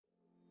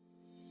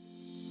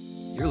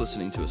You're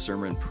listening to a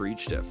sermon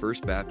preached at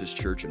First Baptist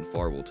Church in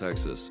Farwell,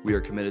 Texas. We are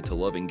committed to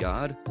loving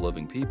God,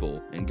 loving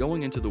people, and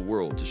going into the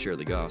world to share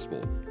the gospel.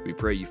 We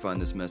pray you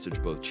find this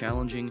message both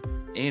challenging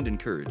and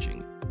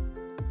encouraging.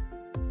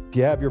 If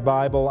you have your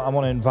Bible, I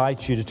want to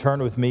invite you to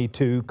turn with me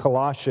to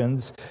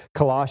Colossians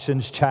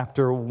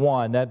chapter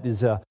 1. That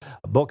is a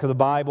book of the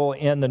Bible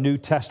in the New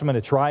Testament.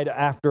 It's right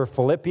after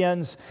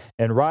Philippians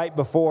and right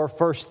before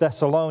 1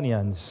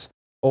 Thessalonians,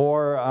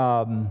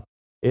 or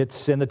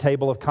it's in the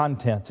table of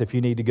contents if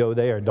you need to go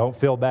there. Don't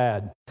feel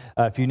bad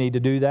if you need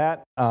to do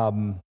that.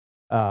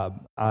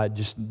 I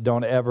just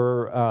don't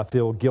ever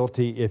feel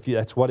guilty if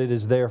that's what it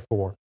is there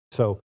for.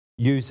 So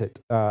use it.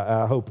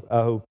 I hope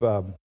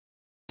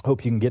you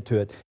can get to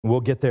it. We'll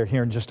get there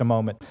here in just a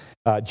moment.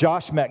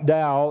 Josh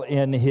McDowell,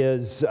 in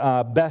his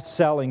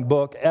best-selling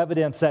book,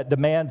 Evidence That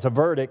Demands a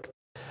Verdict,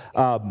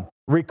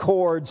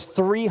 records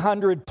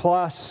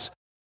 300-plus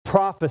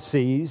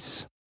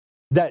prophecies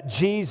that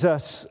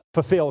Jesus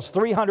fulfills.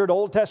 300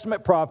 Old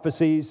Testament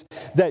prophecies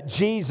that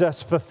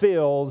Jesus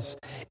fulfills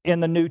in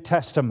the New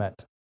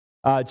Testament.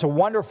 It's a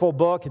wonderful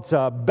book. It's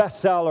a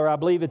bestseller. I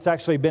believe it's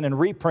actually been in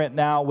reprint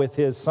now with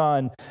his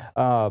son,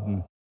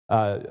 Sean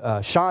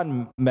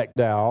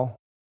McDowell.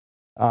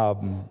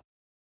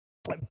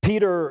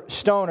 Peter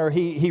Stoner,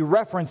 he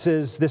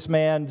references this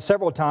man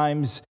several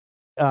times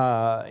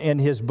in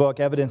his book,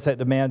 Evidence That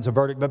Demands a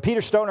Verdict. But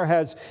Peter Stoner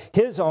has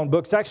his own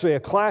book. It's actually a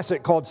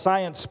classic called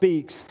Science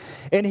Speaks.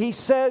 And he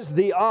says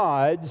the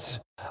odds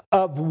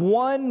of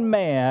one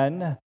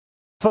man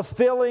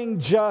fulfilling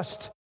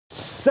just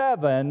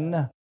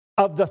 7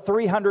 of the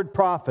 300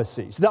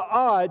 prophecies. The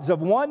odds of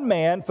one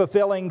man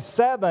fulfilling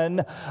 7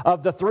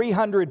 of the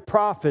 300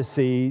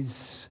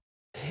 prophecies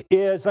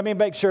is, let me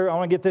make sure, I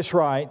want to get this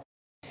right,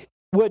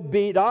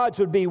 the odds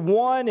would be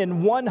 1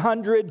 in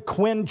 100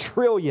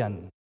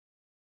 quintillion.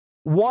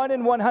 1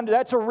 in 100,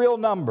 that's a real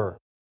number.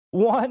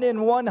 1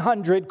 in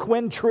 100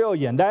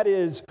 quintillion. That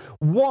is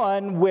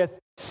 1 with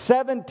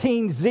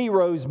 17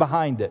 zeros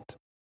behind it.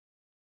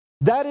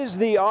 That is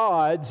the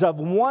odds of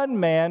one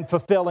man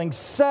fulfilling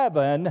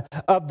 7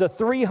 of the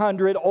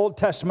 300 Old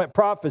Testament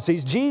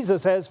prophecies.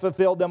 Jesus has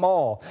fulfilled them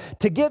all.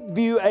 To give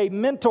you a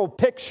mental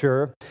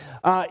picture,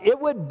 it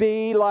would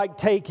be like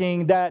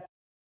taking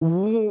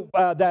we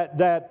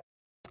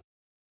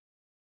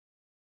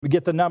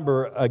get the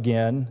number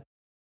again.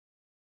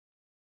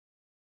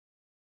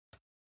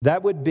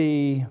 That would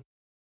be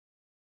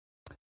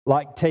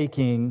like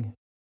taking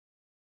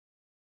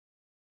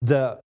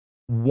the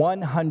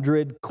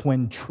 100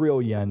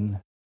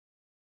 quintillion.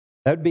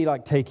 That would be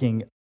like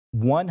taking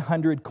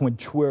 100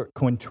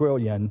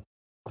 quintillion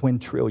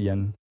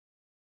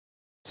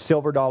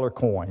silver dollar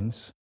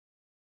coins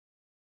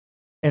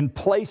and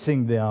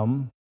placing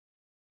them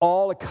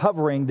all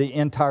covering the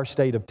entire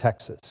state of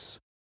Texas.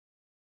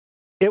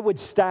 It would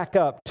stack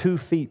up 2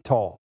 feet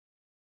tall.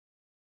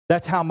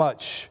 That's how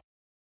much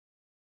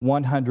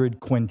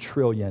 100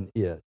 quintillion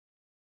is.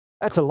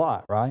 That's a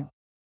lot, right?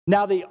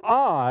 Now, the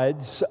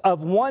odds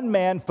of one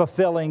man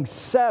fulfilling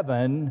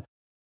 7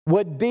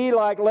 would be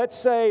like,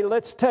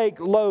 let's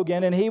take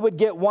Logan, and he would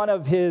get one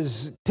of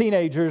his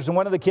teenagers and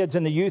one of the kids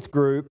in the youth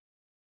group,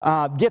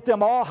 get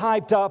them all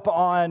hyped up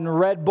on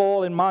Red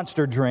Bull and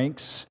Monster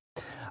drinks,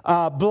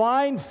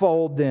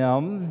 blindfold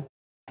them,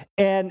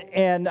 and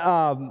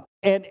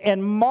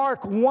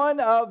mark one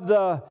of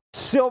the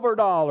silver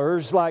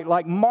dollars,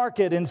 like mark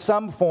it in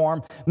some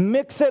form,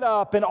 mix it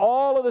up, and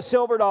all of the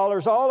silver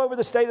dollars all over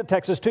the state of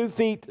Texas, 2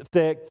 feet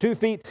thick, 2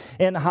 feet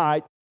in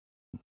height,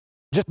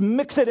 just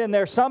mix it in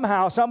there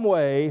somehow, some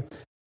way,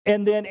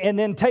 and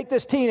then take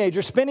this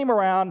teenager, spin him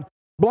around,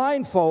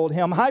 blindfold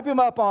him, hype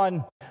him up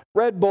on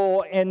Red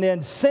Bull, and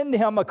then send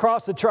him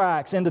across the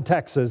tracks into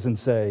Texas and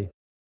say,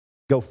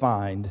 go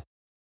find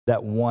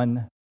that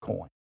one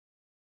coin.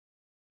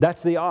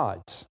 That's the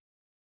odds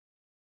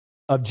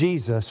of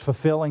Jesus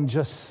fulfilling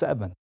just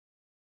 7.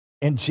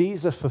 And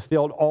Jesus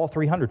fulfilled all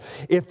 300.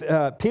 If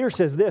Peter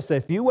says this, that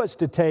if you was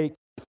to take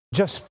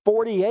just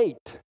 48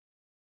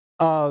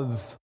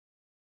 of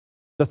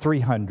the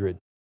 300,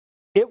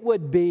 it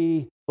would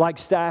be like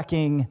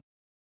stacking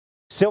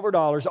silver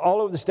dollars all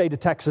over the state of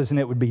Texas, and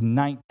it would be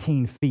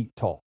 19 feet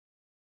tall.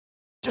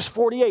 Just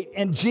 48.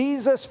 And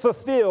Jesus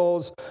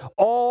fulfills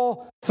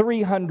all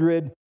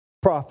 300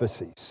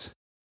 prophecies.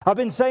 I've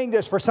been saying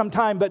this for some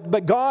time,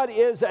 but God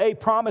is a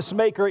promise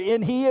maker,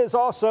 and He is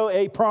also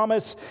a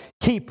promise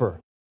keeper.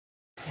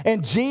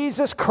 And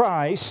Jesus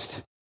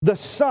Christ, the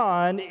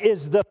Son,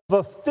 is the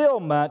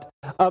fulfillment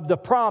of the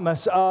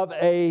promise of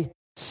a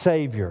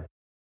Savior.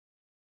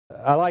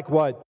 I like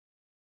what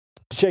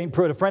Shane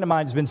Pruitt, a friend of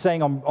mine, has been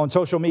saying on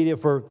social media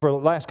for the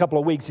last couple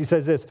of weeks. He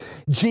says this: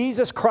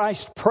 Jesus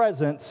Christ's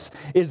presence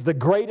is the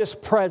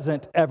greatest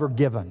present ever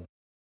given.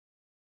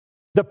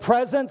 The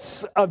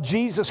presence of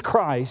Jesus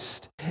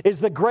Christ is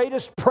the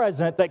greatest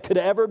present that could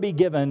ever be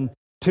given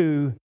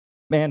to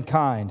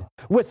mankind.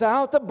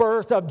 Without the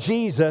birth of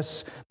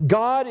Jesus,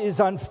 God is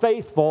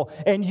unfaithful,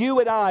 and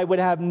you and I would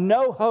have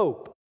no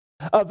hope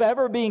of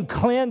ever being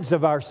cleansed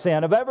of our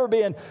sin, of ever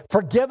being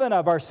forgiven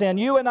of our sin.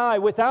 You and I,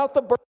 without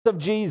the birth of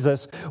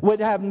Jesus, would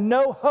have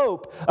no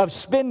hope of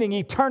spending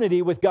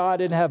eternity with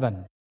God in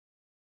heaven.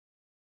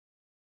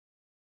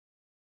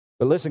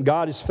 But listen,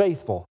 God is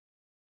faithful.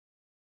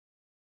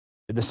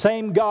 The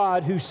same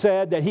God who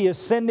said that He is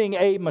sending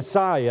a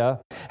Messiah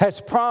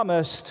has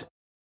promised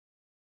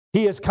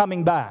He is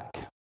coming back.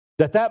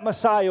 That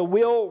Messiah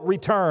will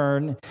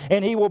return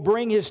and He will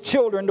bring His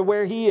children to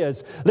where He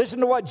is. Listen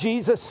to what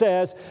Jesus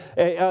says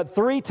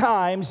 3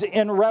 times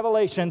in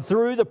Revelation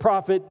through the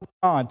prophet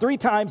John. 3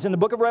 times in the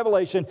book of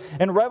Revelation,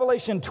 in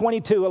Revelation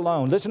 22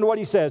 alone. Listen to what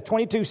He says.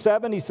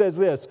 22:7, He says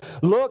this,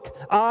 "Look,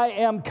 I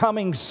am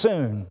coming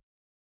soon."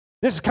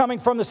 This is coming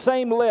from the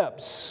same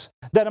lips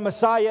that a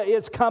Messiah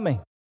is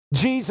coming.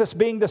 Jesus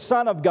being the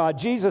Son of God,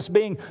 Jesus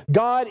being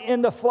God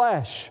in the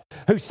flesh,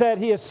 who said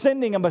He is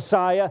sending a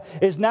Messiah,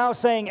 is now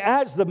saying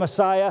as the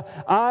Messiah,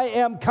 I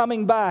am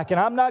coming back. And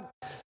I'm not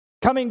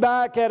coming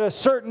back at a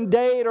certain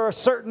date or a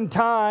certain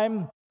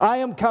time. I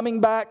am coming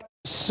back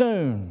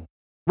soon.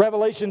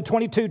 Revelation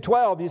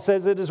 22:12, He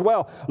says it as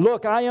well.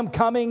 Look, I am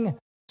coming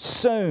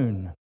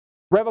soon.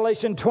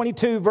 Revelation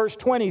 22, verse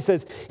 20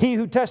 says, He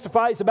who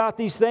testifies about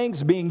these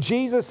things, being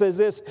Jesus, says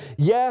this,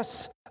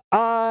 yes,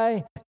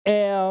 I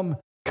am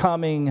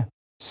coming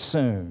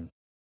soon.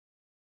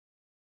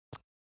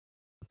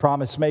 The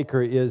promise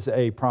maker is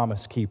a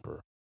promise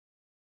keeper.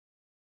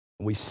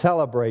 We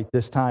celebrate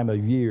this time of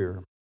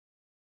year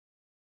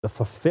the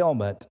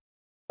fulfillment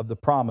of the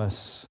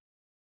promise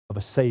of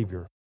a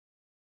Savior.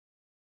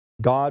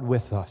 God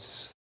with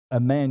us,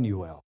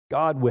 Emmanuel,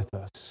 God with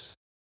us.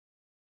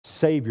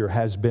 Savior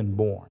has been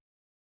born.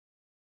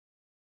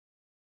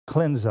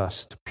 Cleanse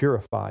us to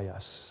purify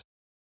us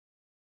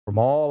from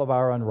all of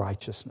our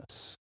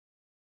unrighteousness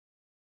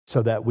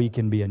so that we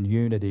can be in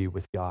unity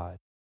with God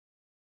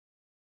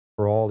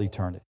for all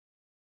eternity.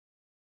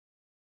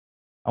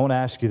 I want to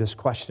ask you this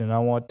question. I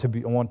want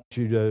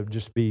you to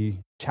just be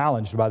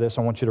challenged by this.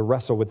 I want you to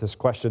wrestle with this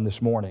question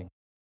this morning.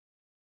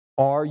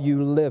 Are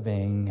you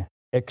living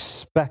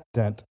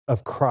expectant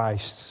of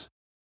Christ's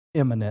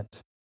imminent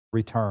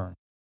return?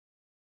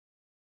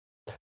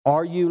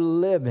 Are you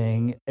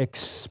living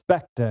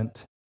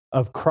expectant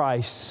of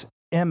Christ's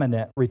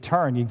imminent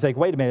return? You think,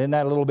 wait a minute, isn't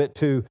that a little bit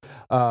too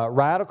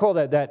radical,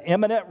 that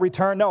imminent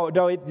return? No,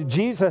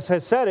 Jesus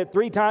has said it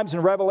 3 times in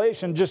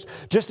Revelation, just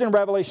in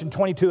Revelation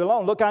 22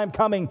 alone. Look, I am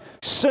coming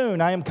soon.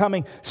 I am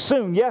coming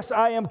soon. Yes,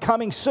 I am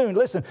coming soon.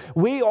 Listen,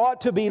 we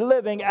ought to be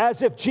living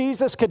as if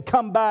Jesus could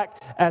come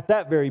back at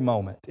that very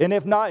moment. And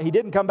if not, He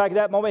didn't come back at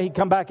that moment. He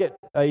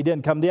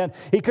didn't come then.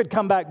 He could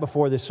come back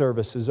before this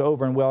service is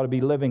over, and we ought to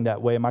be living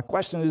that way. And my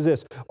question is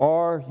this: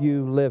 are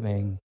you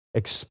living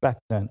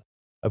expectant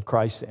of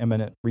Christ's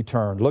imminent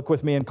return? Look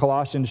with me in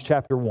Colossians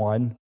chapter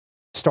 1,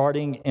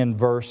 starting in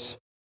verse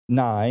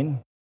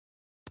 9.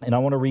 And I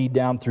want to read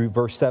down through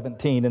verse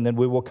 17, and then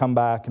we will come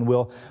back and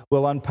we'll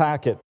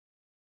unpack it.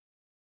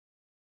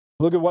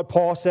 Look at what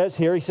Paul says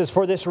here. He says,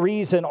 for this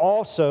reason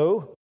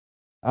also,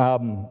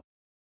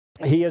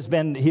 He has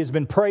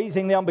been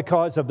praising them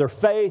because of their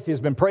faith. He's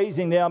been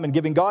praising them and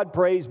giving God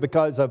praise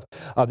because of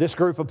this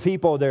group of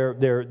people,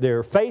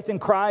 their faith in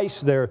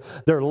Christ, their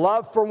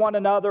love for one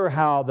another,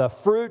 how the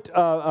fruit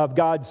of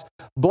God's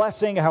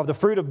blessing, how the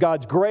fruit of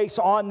God's grace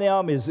on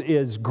them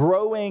is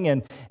growing,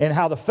 and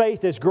how the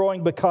faith is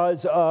growing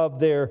because of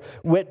their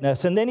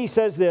witness. And then he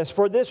says this,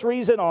 for this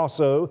reason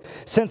also,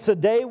 since the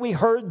day we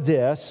heard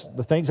this,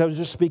 the things I was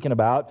just speaking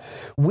about,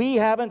 we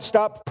haven't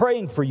stopped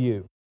praying for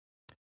you.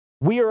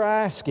 We are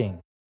asking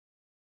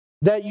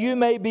that you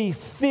may be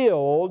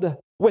filled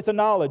with the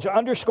knowledge.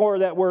 Underscore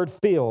that word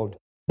filled.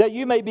 That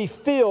you may be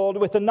filled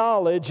with the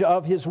knowledge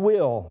of His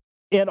will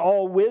in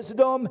all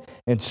wisdom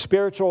and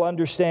spiritual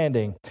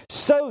understanding,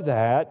 so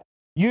that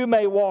you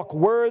may walk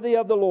worthy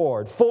of the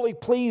Lord, fully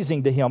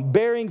pleasing to Him,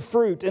 bearing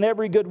fruit in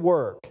every good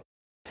work,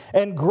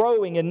 and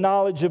growing in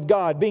knowledge of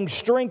God, being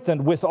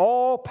strengthened with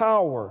all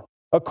power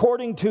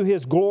according to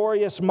His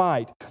glorious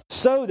might,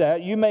 so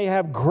that you may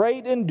have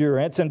great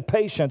endurance and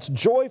patience,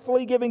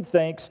 joyfully giving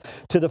thanks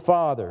to the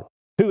Father,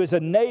 who has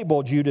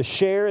enabled you to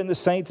share in the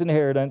saints'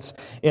 inheritance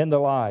in the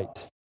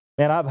light.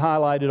 And I've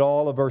highlighted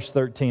all of verse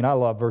 13. I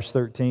love verse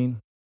 13.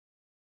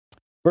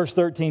 Verse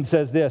 13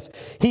 says this,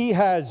 He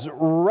has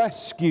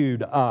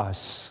rescued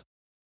us.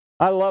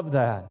 I love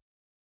that.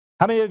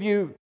 How many of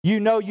you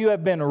know you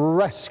have been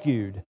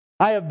rescued?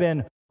 I have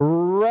been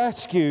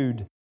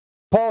rescued.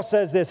 Paul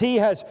says this, He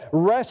has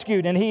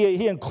rescued, and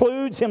he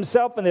includes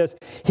himself in this.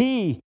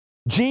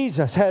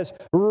 Jesus, has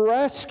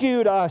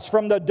rescued us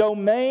from the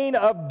domain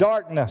of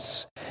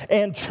darkness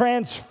and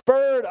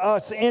transferred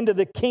us into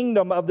the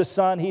kingdom of the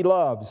Son He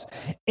loves.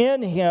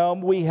 In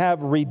Him we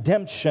have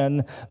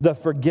redemption, the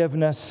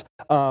forgiveness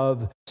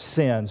of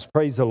sins.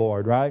 Praise the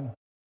Lord, right?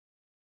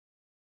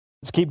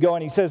 Let's keep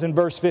going. He says in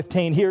verse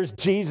 15, here's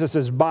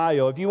Jesus'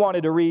 bio. If you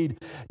wanted to read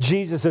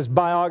Jesus'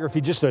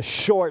 biography, just a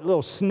short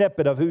little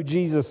snippet of who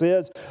Jesus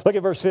is, look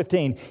at verse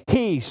 15.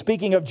 He,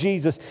 speaking of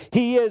Jesus,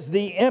 He is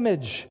the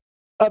image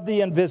of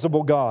the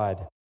invisible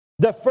God,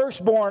 the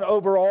firstborn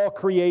over all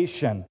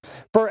creation.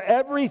 For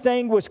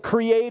everything was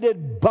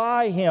created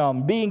by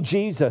him, being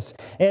Jesus,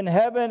 in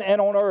heaven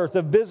and on earth,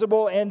 the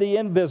visible and the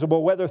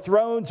invisible, whether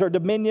thrones or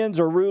dominions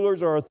or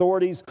rulers or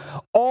authorities.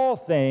 All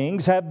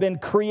things have been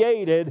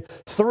created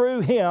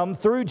through him,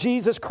 through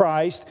Jesus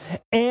Christ,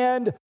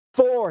 and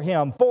for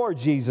him, for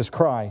Jesus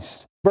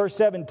Christ. Verse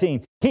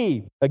 17,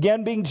 he,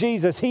 again being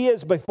Jesus, he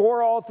is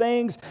before all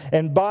things,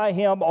 and by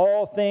him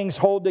all things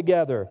hold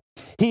together.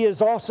 He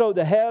is also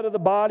the head of the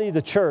body,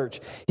 the church.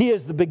 He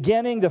is the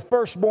beginning, the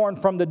firstborn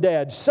from the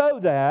dead,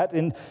 so that,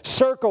 and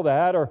circle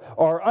that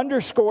or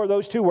underscore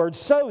those two words,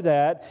 so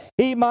that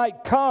he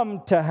might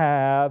come to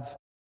have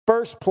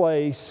first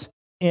place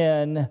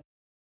in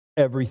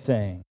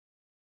everything.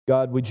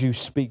 God, would you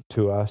speak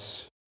to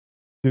us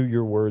through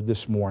your word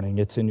this morning?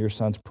 It's in your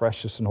Son's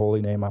precious and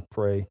holy name I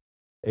pray.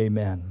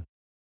 Amen.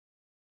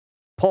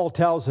 Paul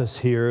tells us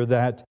here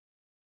that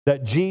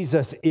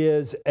Jesus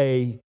is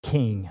a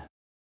king.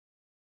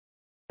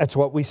 That's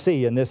what we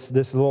see in this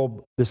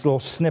little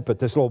snippet,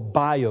 this little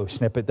bio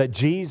snippet, that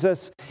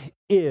Jesus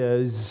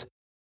is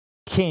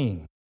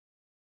king.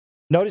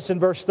 Notice in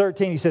verse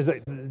 13,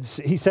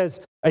 he says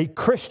a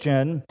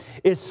Christian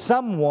is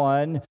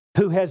someone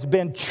who has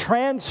been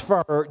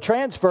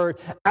transferred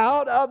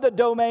out of the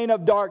domain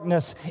of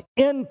darkness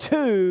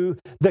into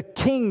the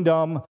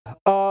kingdom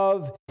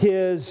of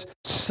his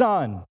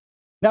Son.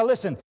 Now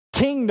listen,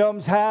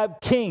 kingdoms have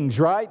kings,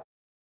 right?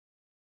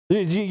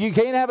 You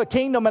can't have a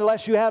kingdom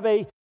unless you have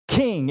a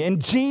king.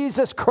 And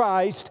Jesus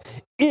Christ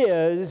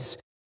is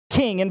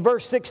king. In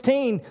verse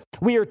 16,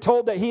 we are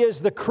told that he is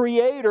the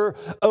creator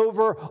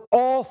over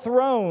all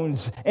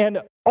thrones and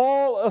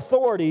all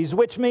authorities,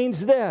 which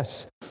means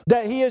this,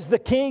 that he is the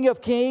King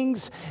of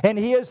kings and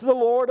he is the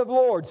Lord of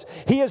lords.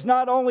 He is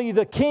not only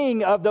the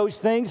king of those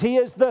things, he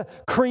is the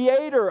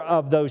creator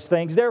of those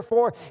things.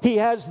 Therefore, he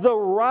has the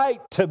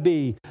right to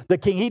be the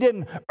king. He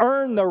didn't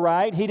earn the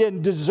right. He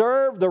didn't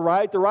deserve the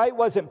right. The right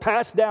wasn't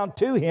passed down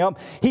to him.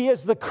 He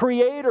is the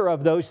creator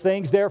of those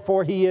things.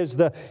 Therefore, he is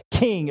the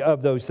king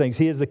of those things.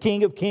 He is the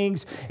King of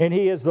kings and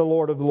he is the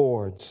Lord of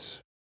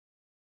lords.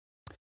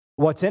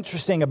 What's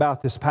interesting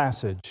about this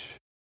passage,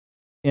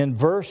 in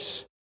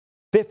verse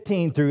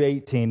 15 through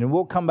 18, and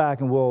we'll come back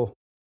and we'll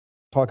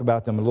talk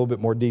about them in a little bit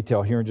more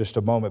detail here in just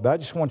a moment, but I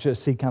just want you to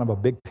see kind of a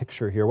big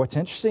picture here. What's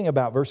interesting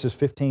about verses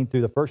 15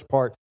 through the first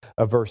part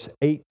of verse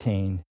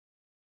 18,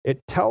 it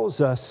tells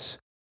us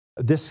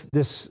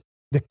the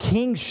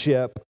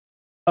kingship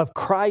of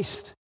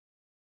Christ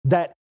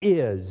that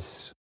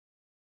is.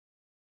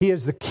 He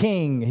is the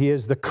king, he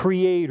is the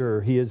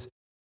creator, he is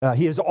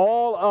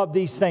all of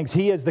these things.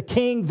 He is the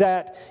king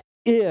that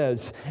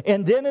is.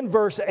 And then in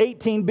verse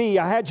 18b,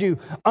 I had you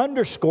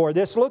underscore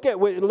this. Look at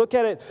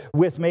it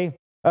with me.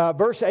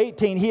 Verse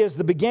 18, he is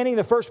the beginning,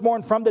 the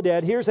firstborn from the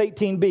dead. Here's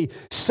 18b.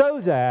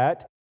 So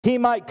that he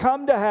might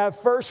come to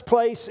have first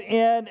place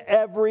in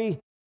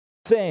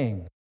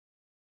everything.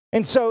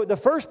 And so the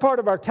first part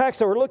of our text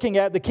that we're looking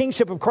at, the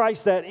kingship of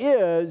Christ that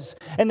is,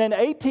 and then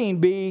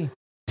 18b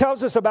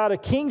tells us about a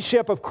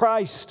kingship of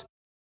Christ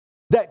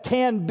that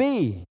can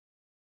be.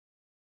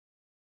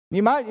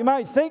 You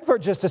might think for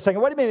just a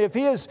second, wait a minute, if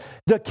he is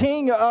the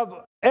king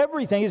of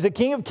everything, he's the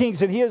King of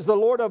kings and he is the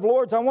Lord of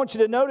lords, I want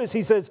you to notice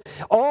he says,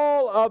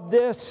 all of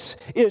this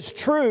is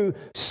true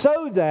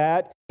so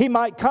that he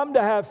might come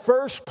to have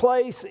first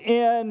place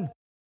in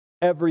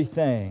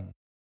everything.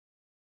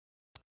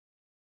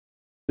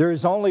 There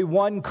is only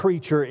one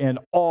creature in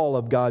all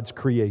of God's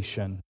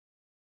creation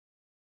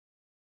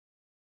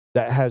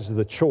that has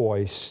the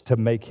choice to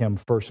make him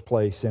first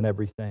place in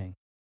everything,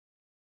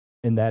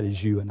 and that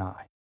is you and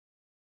I.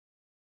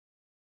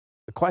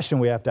 The question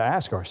we have to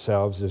ask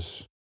ourselves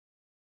is,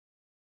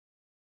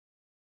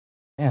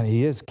 man,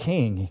 he is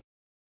king.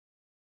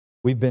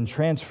 We've been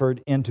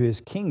transferred into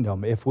his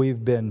kingdom. If we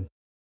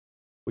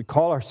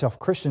call ourselves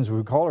Christians,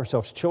 we call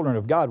ourselves children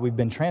of God, we've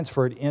been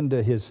transferred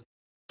into his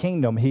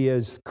kingdom. He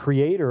is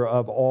creator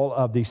of all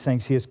of these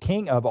things. He is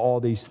king of all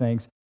these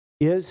things.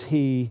 Is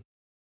he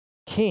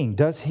king?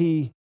 Does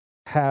he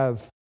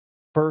have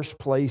first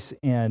place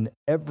in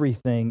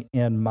everything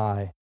in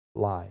my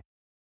life?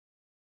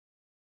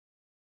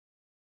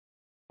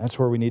 That's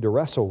where we need to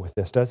wrestle with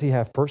this. Does he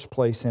have first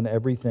place in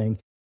everything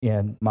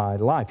in my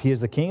life? He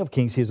is the King of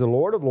kings. He is the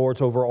Lord of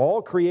lords over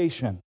all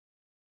creation.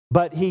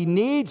 But he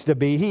needs to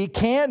be, he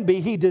can be,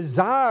 he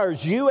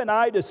desires you and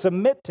I to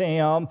submit to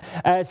him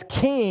as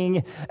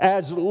king,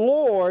 as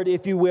Lord,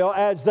 if you will,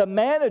 as the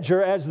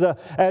manager, as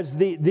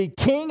the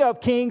King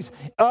of kings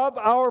of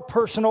our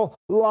personal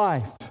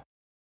life.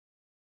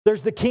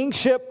 There's the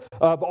kingship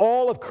of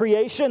all of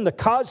creation, the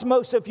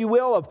cosmos, if you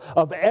will,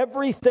 of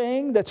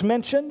everything that's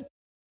mentioned.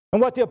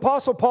 And what the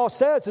Apostle Paul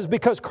says is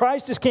because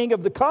Christ is king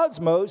of the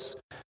cosmos,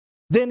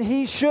 then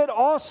he should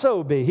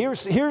also be.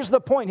 Here's the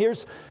point.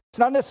 It's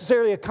not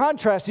necessarily a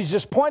contrast. He's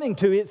just pointing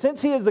to it.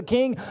 Since he is the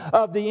king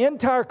of the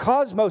entire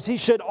cosmos, he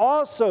should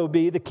also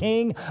be the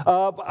king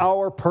of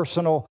our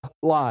personal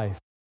life.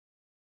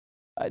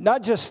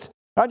 Not just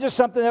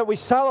something that we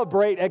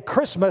celebrate at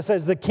Christmas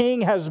as the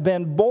king has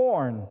been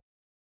born.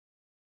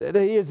 that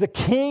He is the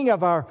King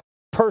of our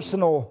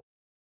personal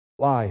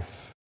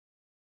life.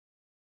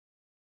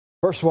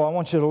 First of all, I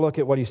want you to look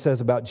at what He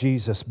says about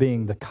Jesus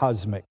being the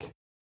cosmic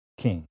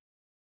King.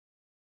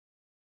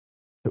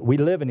 That we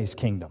live in His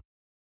kingdom.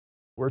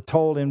 We're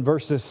told in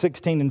verses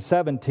 16 and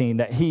 17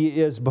 that He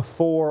is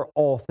before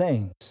all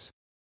things.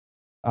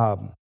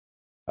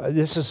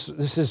 This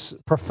is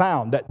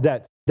profound,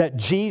 that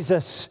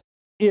Jesus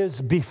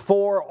is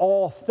before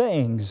all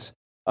things.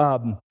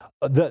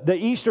 The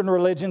Eastern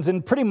religions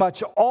and pretty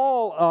much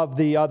all of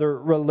the other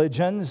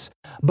religions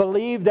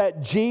believe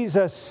that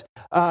Jesus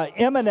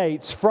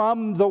emanates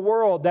from the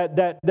world,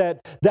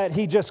 that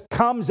He just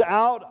comes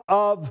out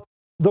of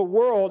the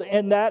world,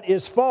 and that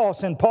is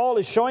false. And Paul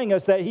is showing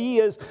us that He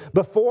is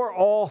before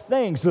all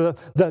things.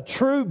 The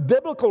true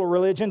biblical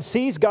religion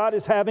sees God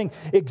as having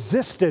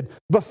existed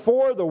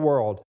before the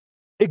world,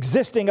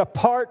 existing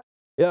apart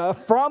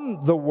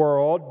from the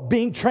world,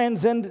 being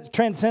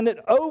transcendent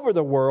over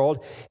the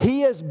world.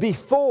 He is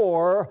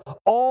before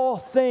all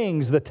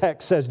things, the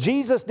text says.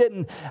 Jesus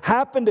didn't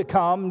happen to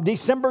come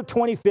December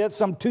 25th,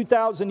 some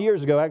 2,000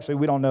 years ago. Actually,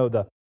 we don't know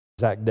the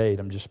exact date.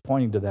 I'm just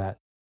pointing to that.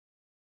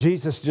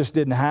 Jesus just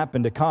didn't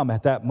happen to come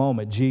at that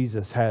moment.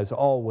 Jesus has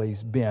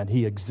always been.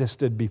 He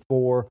existed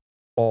before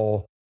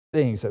all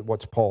things. That's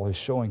what Paul is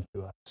showing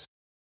to us.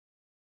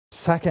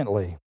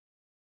 Secondly,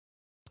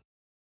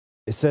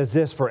 it says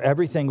this, for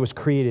everything was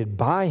created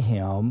by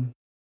Him.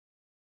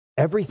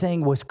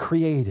 Everything was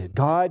created.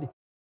 God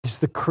is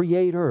the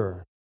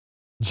creator.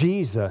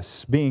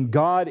 Jesus, being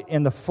God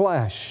in the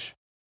flesh,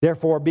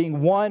 therefore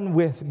being one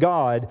with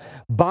God,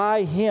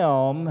 by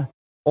Him,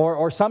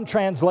 or some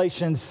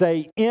translations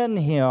say in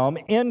Him,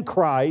 in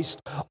Christ,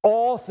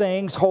 all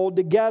things hold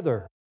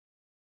together.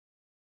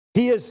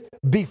 He is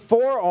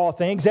before all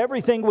things.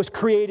 Everything was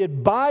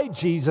created by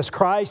Jesus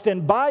Christ,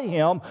 and by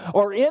Him,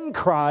 or in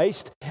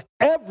Christ,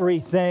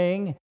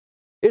 everything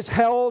is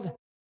held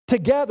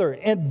together.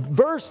 And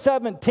verse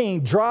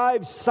 17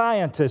 drives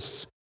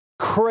scientists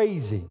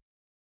crazy.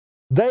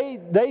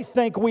 They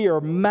think we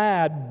are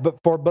mad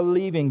for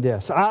believing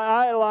this.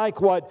 I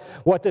like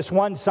what this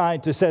one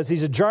scientist says.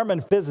 He's a German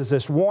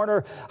physicist,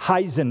 Werner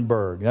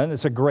Heisenberg. And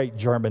it's a great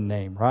German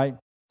name, right?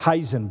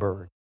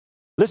 Heisenberg.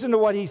 Listen to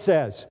what he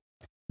says.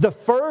 The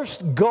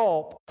first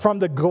gulp from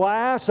the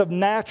glass of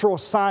natural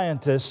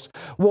scientists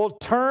will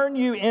turn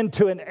you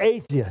into an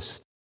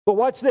atheist. But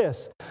watch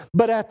this.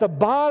 But at the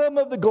bottom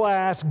of the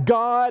glass,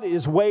 God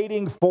is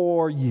waiting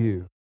for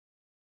you.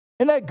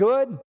 Isn't that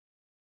good?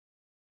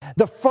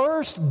 The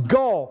first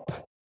gulp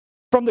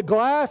from the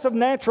glass of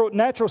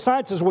natural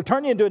sciences will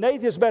turn you into an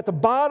atheist, but at the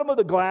bottom of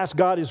the glass,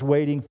 God is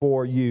waiting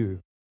for you.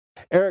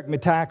 Eric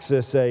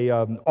Metaxas,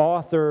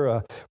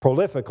 a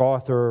prolific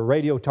author, a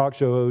radio talk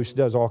show host,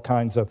 does all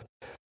kinds of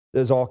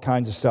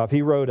stuff.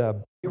 He wrote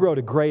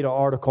a great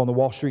article in the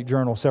Wall Street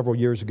Journal a couple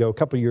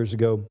of years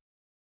ago.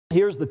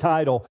 Here's the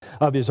title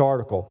of his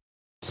article: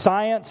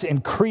 Science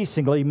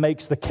Increasingly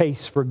Makes the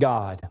Case for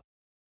God.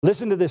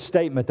 Listen to this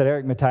statement that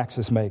Eric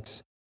Metaxas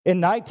makes. In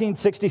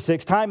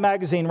 1966, Time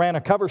magazine ran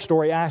a cover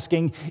story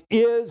asking,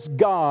 "Is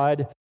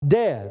God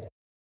dead?"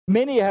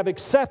 Many have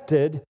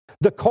accepted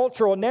the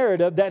cultural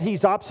narrative that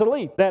He's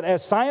obsolete, that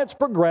as science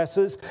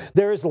progresses,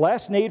 there is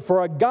less need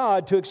for a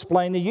God to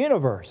explain the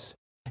universe.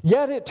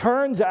 Yet it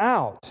turns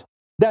out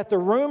that the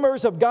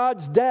rumors of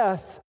God's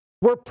death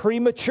were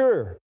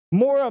premature.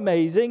 More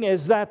amazing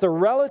is that the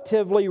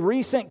relatively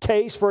recent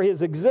case for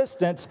His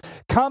existence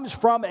comes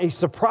from a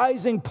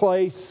surprising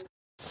place,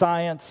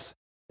 science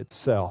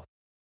itself.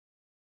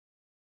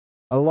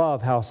 I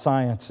love how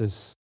science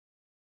is,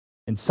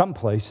 in some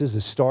places,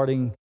 is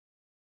starting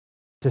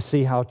to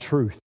see how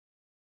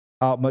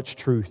much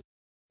truth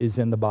is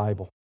in the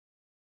Bible.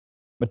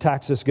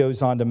 Metaxas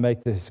goes on to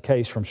make this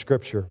case from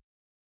Scripture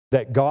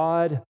that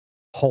God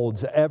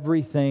holds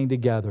everything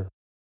together.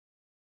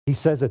 He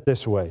says it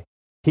this way: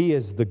 He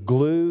is the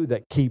glue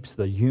that keeps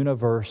the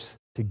universe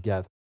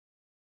together.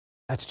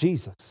 That's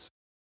Jesus.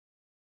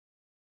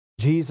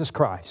 Jesus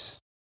Christ,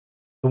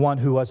 the one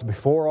who was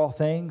before all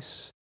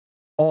things.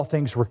 All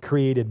things were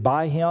created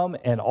by Him,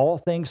 and all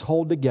things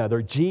hold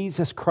together.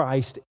 Jesus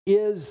Christ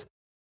is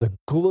the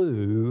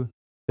glue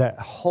that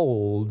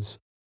holds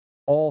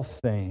all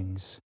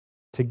things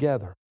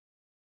together.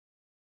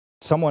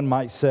 Someone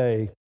might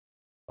say,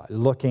 by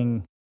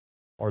looking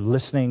or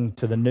listening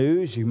to the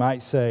news, you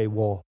might say,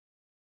 well,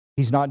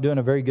 He's not doing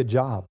a very good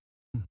job.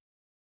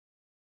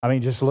 I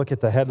mean, just look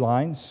at the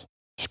headlines.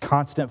 There's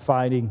constant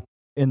fighting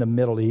in the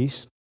Middle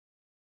East,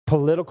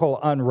 political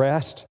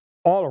unrest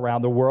all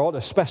around the world,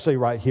 especially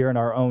right here in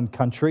our own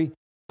country.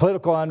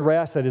 Political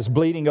unrest that is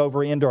bleeding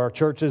over into our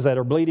churches, that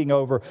are bleeding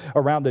over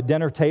around the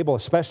dinner table,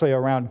 especially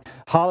around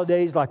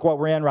holidays like what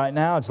we're in right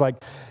now. It's like,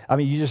 I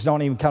mean, you just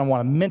don't even kind of want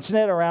to mention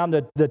it around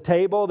the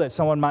table, that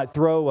someone might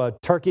throw a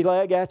turkey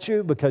leg at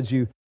you because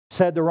you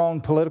said the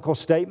wrong political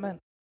statement.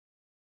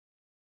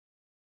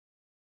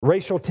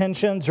 Racial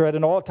tensions are at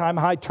an all-time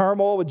high,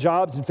 turmoil with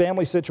jobs and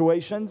family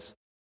situations.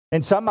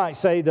 And some might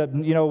say that,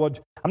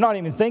 I'm not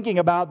even thinking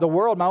about the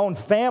world, my own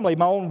family,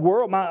 my own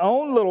world, my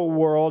own little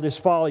world is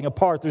falling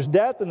apart. There's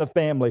death in the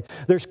family.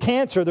 There's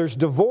cancer. There's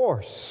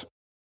divorce.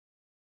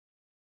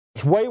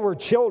 There's wayward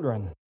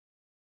children.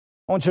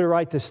 I want you to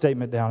write this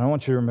statement down. I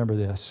want you to remember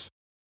this.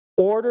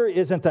 Order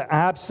isn't the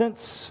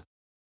absence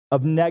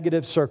of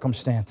negative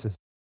circumstances.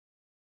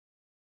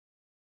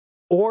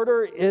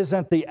 Order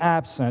isn't the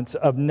absence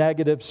of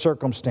negative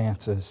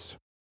circumstances.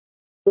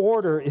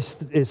 Order is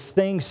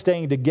things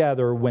staying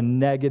together when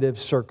negative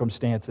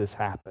circumstances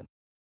happen.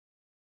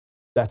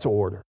 That's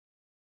order.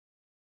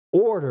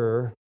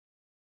 Order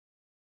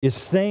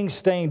is things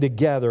staying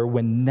together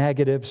when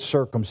negative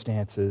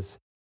circumstances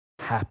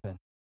happen.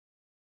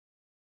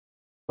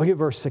 Look at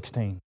verse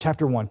 16,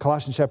 chapter 1,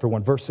 Colossians chapter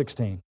 1, verse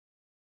 16.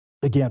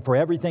 Again, for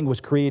everything was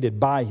created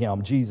by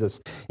Him, Jesus,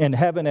 in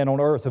heaven and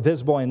on earth, the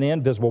visible and the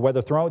invisible, whether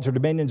thrones or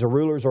dominions or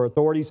rulers or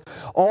authorities.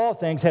 All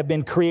things have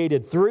been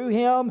created through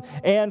Him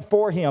and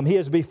for Him. He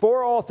is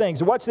before all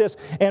things. Watch this.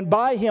 And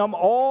by Him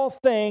all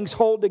things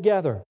hold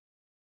together.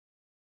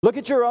 Look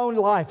at your own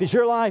life. Is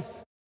your life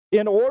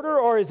in order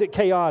or is it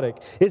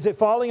chaotic? Is it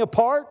falling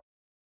apart?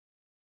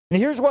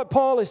 And here's what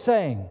Paul is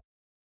saying.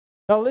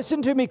 Now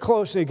listen to me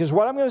closely, because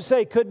what I'm going to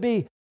say could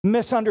be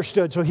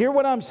misunderstood. So hear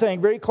what I'm saying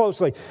very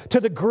closely.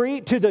 To the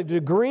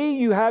degree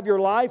you have your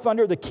life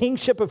under the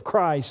kingship of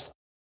Christ,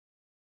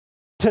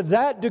 to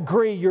that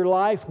degree your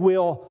life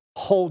will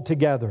hold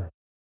together.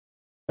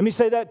 Let me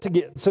say that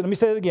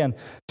again.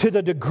 To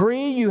the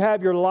degree you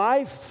have your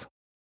life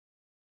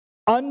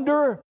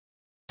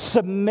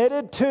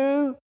submitted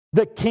to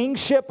the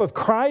kingship of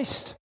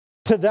Christ,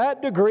 to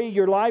that degree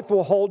your life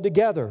will hold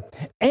together.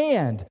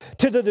 And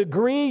to the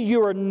degree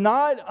you are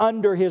not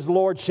under His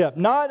lordship,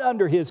 not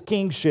under His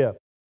kingship,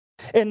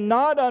 and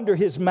not under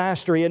His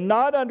mastery, and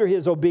not under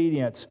His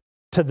obedience,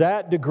 to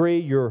that degree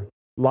your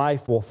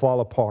life will fall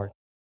apart.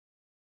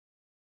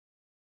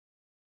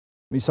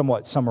 Let me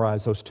somewhat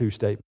summarize those two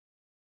statements.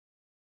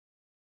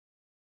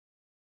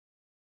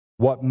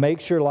 What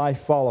makes your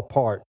life fall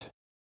apart,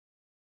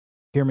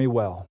 hear me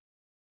well,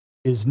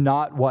 is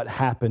not what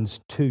happens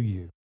to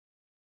you.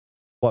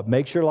 What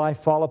makes your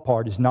life fall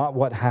apart is not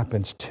what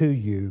happens to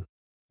you,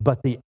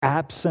 but the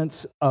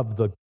absence of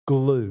the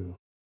glue.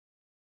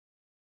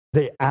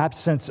 The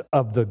absence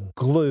of the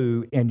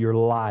glue in your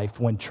life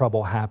when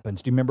trouble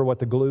happens. Do you remember what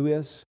the glue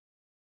is?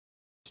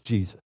 It's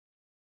Jesus.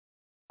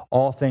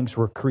 All things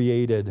were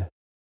created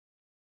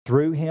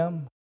through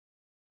Him,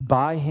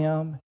 by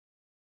Him,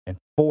 and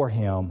for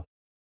Him.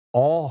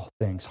 All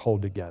things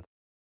hold together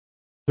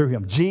through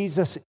Him.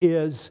 Jesus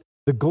is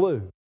the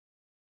glue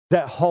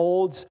that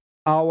holds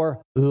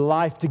our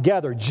life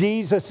together.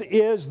 Jesus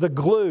is the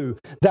glue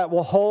that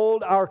will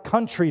hold our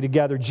country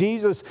together.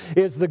 Jesus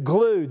is the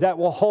glue that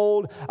will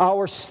hold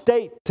our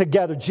state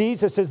together.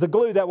 Jesus is the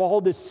glue that will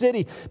hold this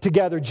city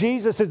together.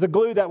 Jesus is the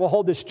glue that will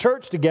hold this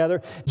church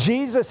together.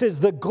 Jesus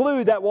is the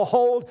glue that will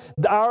hold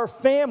our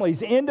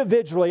families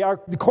individually,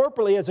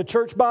 corporately as a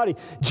church body.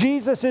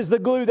 Jesus is the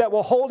glue that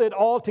will hold it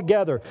all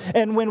together.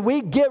 And when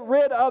we get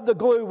rid of the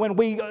glue, when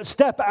we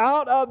step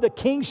out of the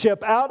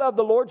kingship, out of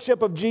the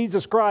lordship of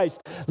Jesus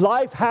Christ,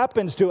 life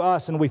happens to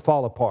us and we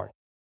fall apart.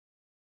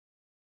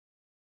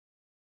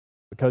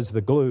 Because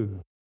the glue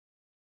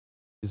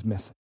is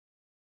missing.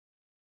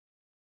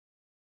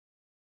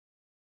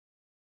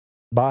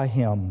 By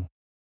Him,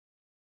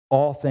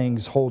 all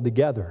things hold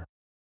together.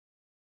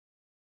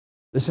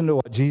 Listen to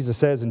what Jesus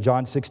says in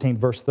John 16,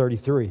 verse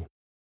 33.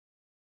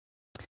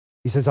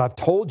 He says, I've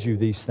told you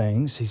these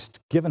things. He's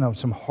given them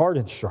some hard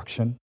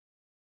instruction.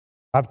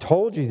 I've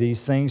told you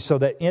these things so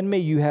that in me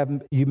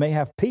you may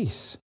have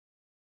peace.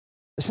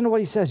 Listen to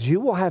what He says. You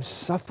will have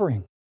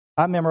suffering.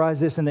 I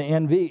memorized this in the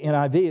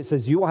NIV. It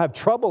says, you will have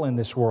trouble in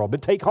this world,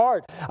 but take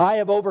heart. I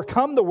have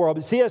overcome the world.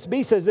 But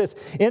CSB says this,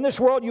 in this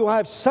world you will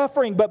have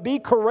suffering, but be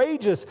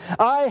courageous.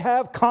 I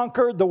have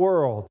conquered the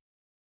world.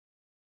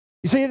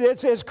 You see,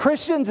 as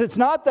Christians, it's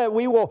not that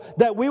we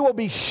will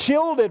be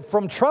shielded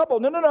from trouble.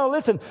 No.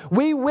 Listen,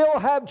 we will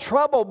have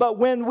trouble, but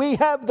when we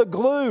have the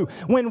glue,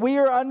 when we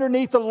are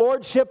underneath the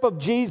lordship of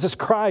Jesus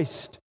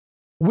Christ,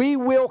 we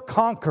will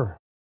conquer.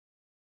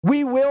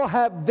 We will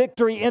have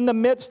victory in the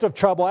midst of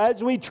trouble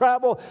as we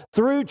travel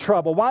through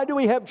trouble. Why do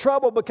we have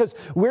trouble? Because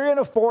we're in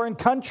a foreign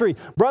country.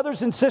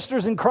 Brothers and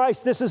sisters in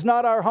Christ, this is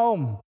not our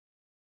home.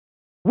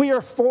 We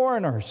are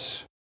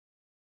foreigners.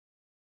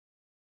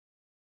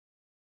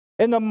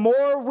 And the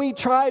more we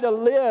try to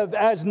live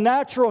as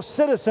natural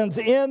citizens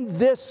in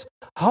this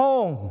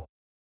home,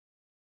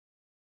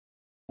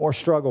 more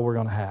struggle we're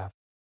going to have.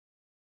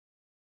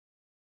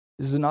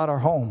 This is not our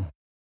home.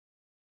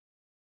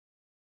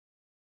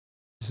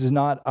 This is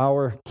not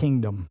our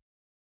kingdom.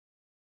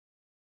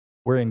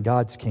 We're in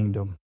God's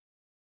kingdom,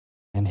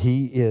 and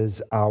He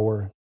is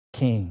our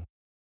King.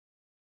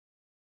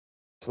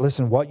 So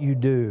listen, what you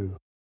do,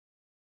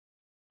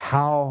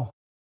 how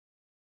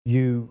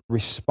you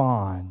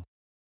respond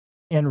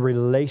in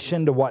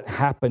relation to what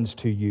happens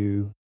to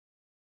you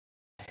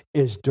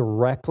is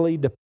directly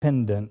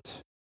dependent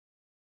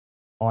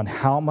on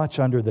how much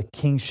under the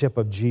kingship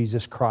of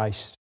Jesus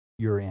Christ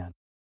you're in.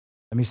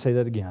 Let me say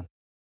that again.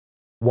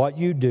 What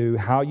you do,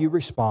 how you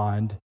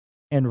respond,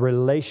 in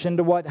relation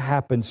to what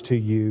happens to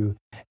you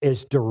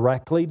is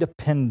directly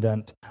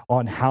dependent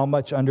on how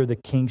much under the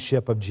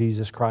kingship of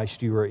Jesus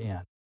Christ you are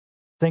in.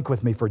 Think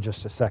with me for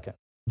just a second.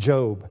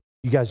 Job.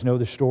 You guys know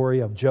the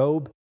story of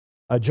Job?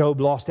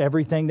 Job lost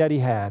everything that he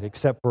had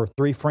except for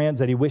 3 friends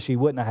that he wished he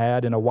wouldn't have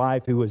had and a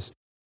wife who was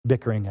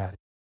bickering at him.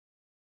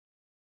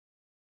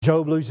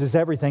 Job loses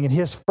everything, and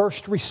his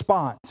first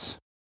response,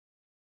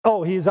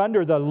 he's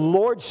under the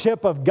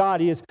lordship of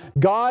God.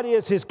 God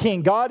is his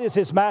king. God is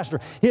his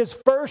master. His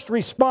first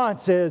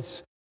response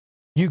is,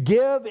 you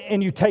give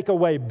and you take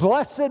away.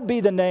 Blessed be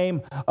the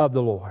name of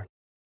the Lord.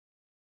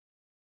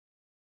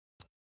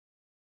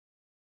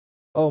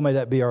 Oh, may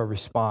that be our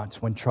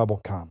response when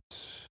trouble comes.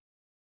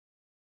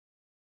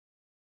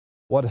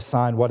 What a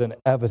sign, what an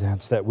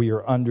evidence that we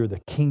are under the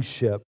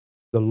kingship,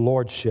 the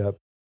lordship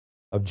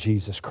of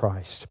Jesus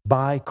Christ.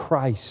 By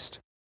Christ.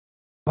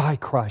 By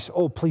Christ.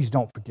 Oh, please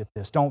don't forget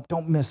this.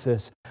 Don't miss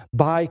this.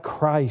 By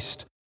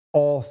Christ,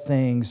 all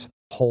things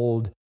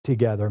hold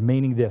together.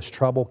 Meaning this,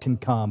 trouble can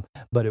come,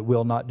 but it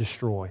will not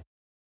destroy.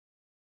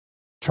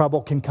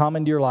 Trouble can come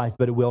into your life,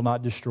 but it will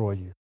not destroy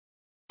you.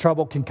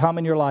 Trouble can come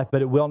in your life,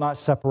 but it will not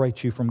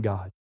separate you from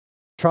God.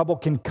 Trouble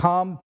can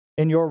come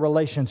in your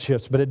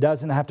relationships, but it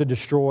doesn't have to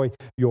destroy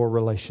your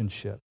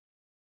relationship.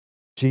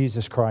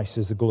 Jesus Christ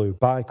is the glue.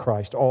 By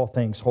Christ, all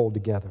things hold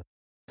together.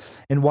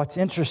 And what's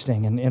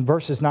interesting, in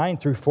verses 9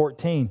 through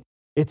 14,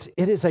 it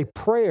is a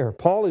prayer.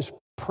 Paul is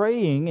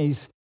praying.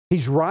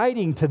 He's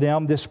writing to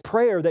them this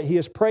prayer that he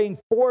is praying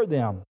for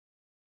them.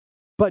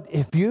 But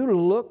if you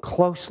look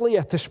closely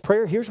at this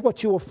prayer, here's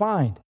what you will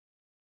find.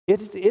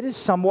 It is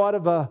somewhat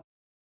of a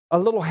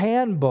little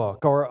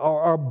handbook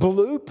or a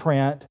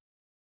blueprint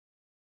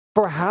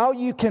for how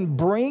you can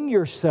bring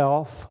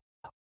yourself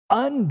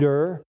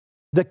under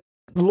the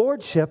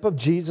lordship of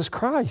Jesus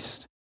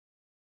Christ.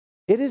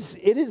 It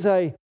is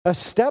a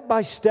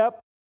step-by-step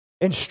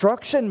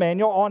instruction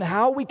manual on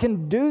how we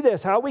can do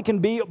this, how we can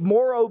be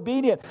more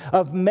obedient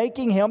of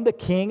making Him the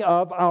King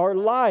of our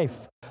life.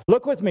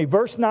 Look with me,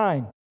 verse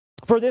 9.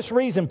 For this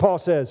reason, Paul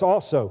says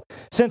also,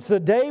 since the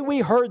day we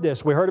heard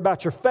this, we heard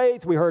about your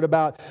faith, we heard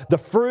about the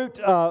fruit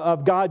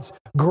of God's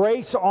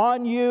grace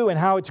on you and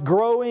how it's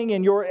growing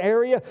in your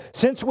area.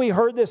 Since we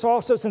heard this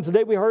also, since the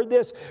day we heard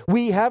this,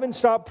 we haven't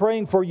stopped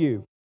praying for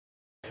you.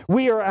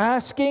 We are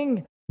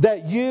asking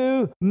that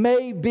you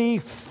may be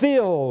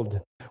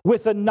filled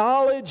with the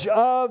knowledge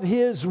of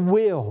His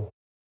will.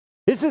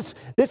 Here's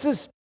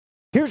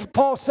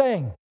Paul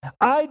saying,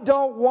 I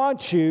don't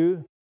want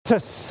you to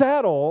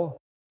settle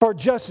for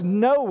just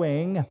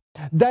knowing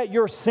that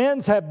your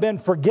sins have been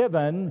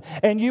forgiven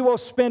and you will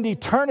spend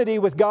eternity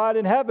with God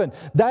in heaven.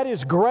 That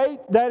is great,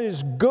 that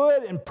is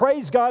good, and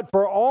praise God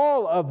for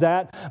all of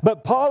that.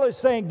 But Paul is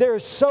saying there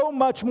is so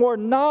much more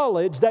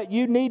knowledge that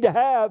you need to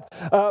have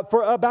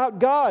about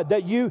God,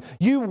 that you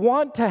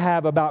want to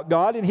have about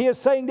God. And he is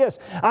saying this,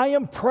 I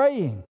am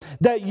praying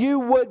that you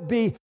would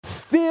be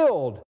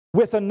filled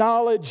with a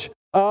knowledge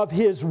of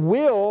His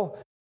will.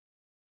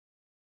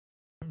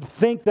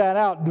 Think that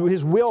out,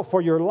 His will for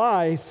your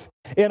life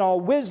in all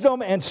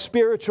wisdom and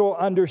spiritual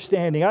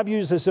understanding. I've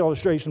used this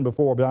illustration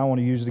before, but I want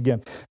to use it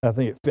again. I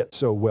think it fits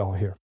so well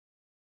here.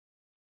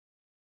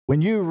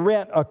 When you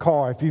rent a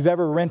car, if you've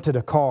ever rented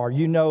a car,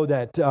 you know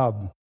that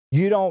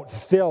you don't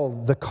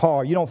fill the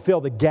car, you don't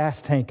fill the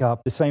gas tank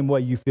up the same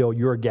way you fill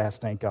your gas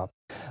tank up.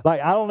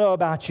 Like, I don't know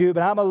about you,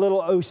 but I'm a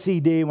little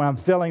OCD when I'm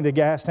filling the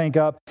gas tank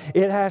up.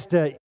 It has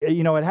to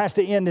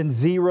end in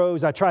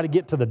zeros. I try to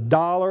get to the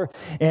dollar,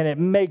 and it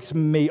makes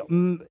me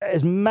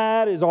as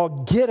mad as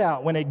I'll get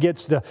out when it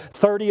gets to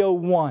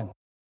 30.01.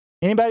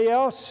 Anybody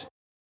else?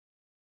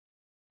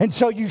 And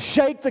so you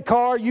shake the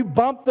car, you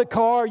bump the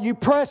car, you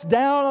press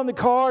down on the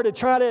car to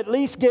try to at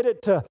least get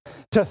it to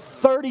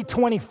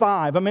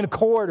 30.25. I mean, a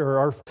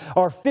quarter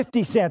or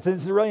 50 cents.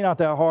 It's really not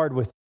that hard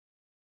with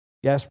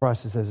gas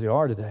prices as they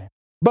are today.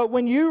 But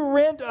when you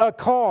rent a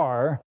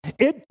car,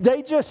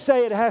 they just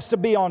say it has to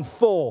be on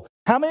full.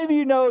 How many of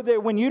you know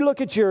that when you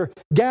look at your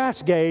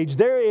gas gauge,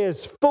 there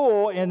is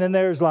full and then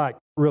there's like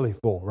really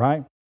full,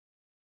 right?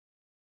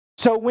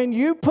 So when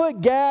you put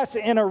gas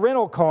in a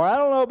rental car, I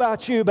don't know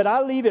about you, but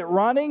I leave it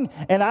running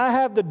and I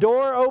have the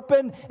door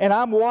open and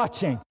I'm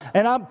watching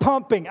and I'm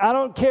pumping. I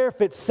don't care if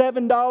it's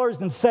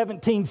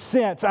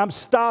 $7.17. I'm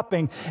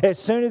stopping as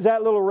soon as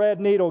that little red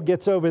needle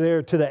gets over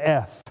there to the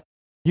F.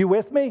 You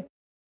with me?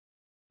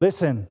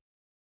 Listen,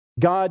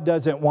 God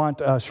doesn't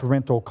want us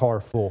rental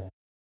car full.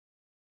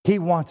 He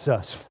wants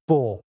us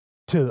full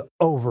to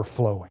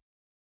overflowing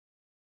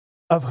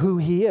of who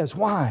He is.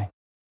 Why?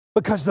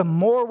 Because the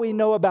more we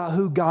know about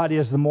who God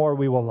is, the more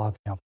we will love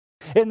Him.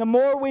 And the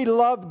more we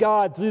love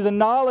God through the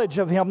knowledge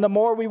of Him, the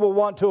more we will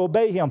want to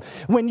obey Him.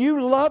 When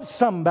you love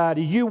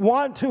somebody, you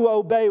want to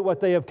obey what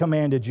they have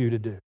commanded you to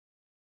do.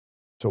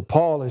 So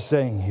Paul is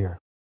saying here,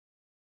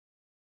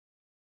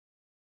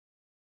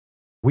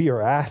 we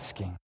are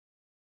asking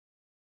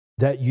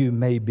that you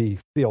may be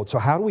filled. So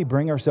how do we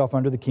bring ourselves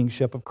under the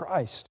kingship of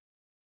Christ?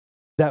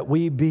 that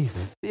we be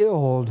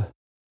filled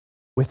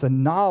with the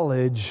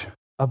knowledge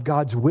of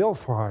God's will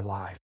for our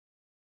life.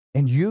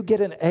 And you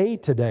get an A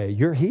today.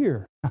 You're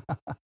here.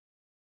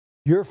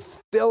 You're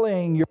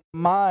filling your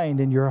mind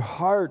and your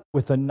heart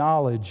with the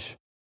knowledge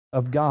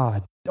of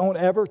God. Don't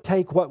ever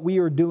take what we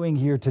are doing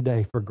here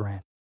today for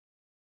granted.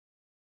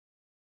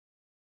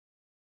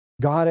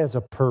 God has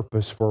a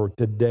purpose for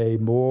today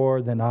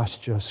more than us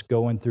just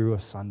going through a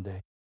Sunday,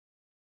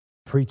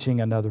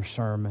 preaching another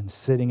sermon,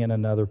 sitting in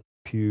another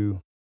pew.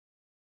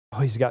 Oh,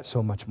 He's got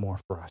so much more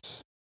for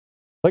us.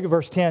 Look at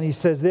verse 10. He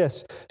says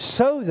this,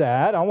 so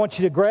that, I want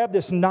you to grab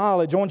this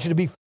knowledge. I want you to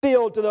be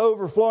filled to the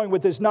overflowing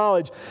with this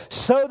knowledge,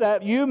 so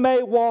that you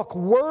may walk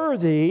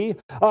worthy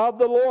of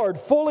the Lord,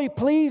 fully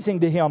pleasing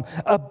to Him,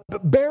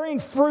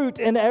 bearing fruit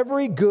in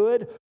every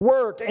good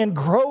work and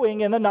growing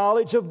in the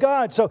knowledge of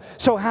God.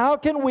 So how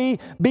can we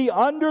be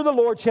under the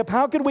lordship?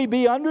 How can we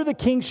be under the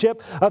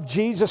kingship of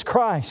Jesus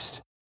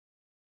Christ?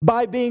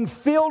 By being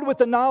filled with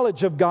the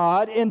knowledge of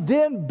God and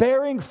then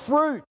bearing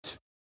fruit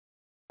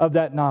of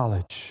that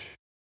knowledge.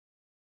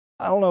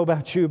 I don't know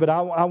about you, but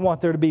I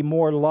want there to be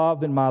more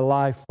love in my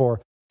life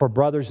for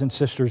brothers and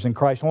sisters in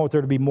Christ. I want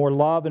there to be more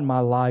love in my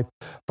life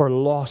for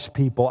lost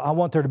people. I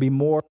want there to be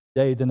more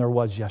today than there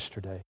was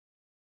yesterday.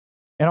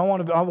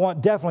 And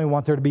definitely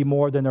want there to be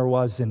more than there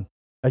was in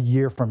a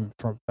year from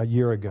a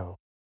year ago,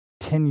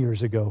 10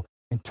 years ago,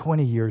 and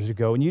 20 years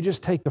ago. And you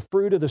just take the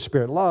fruit of the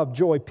Spirit, love,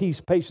 joy,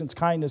 peace, patience,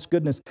 kindness,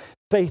 goodness,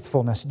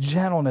 faithfulness,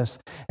 gentleness,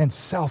 and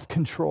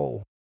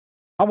self-control.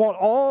 I want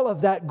all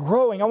of that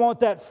growing. I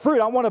want that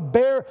fruit. I want to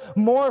bear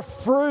more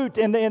fruit.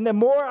 And the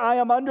more I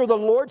am under the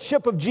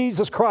lordship of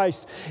Jesus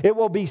Christ, it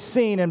will be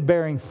seen in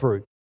bearing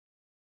fruit.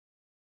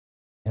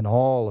 In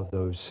all of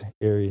those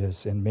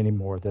areas and many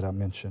more that I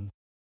mentioned.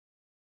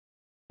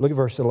 Look at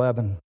verse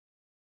 11.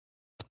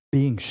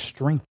 Being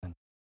strengthened.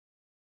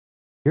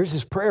 Here's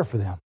his prayer for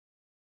them.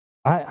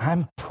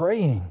 I'm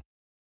praying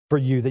for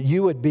you that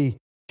you would be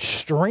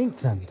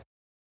strengthened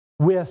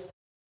with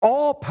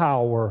all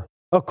power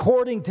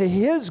according to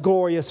His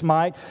glorious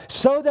might,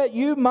 so that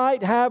you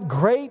might have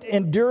great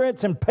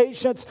endurance and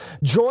patience,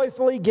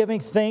 joyfully giving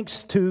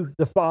thanks to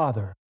the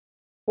Father.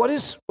 What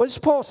is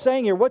Paul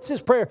saying here? What's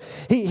his prayer?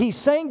 He's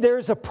saying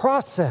there's a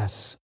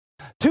process.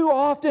 Too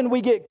often we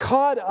get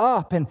caught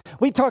up, and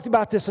we talked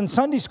about this in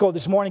Sunday school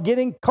this morning,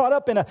 getting caught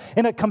up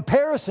in a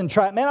comparison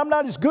trap. Man, I'm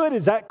not as good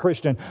as that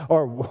Christian,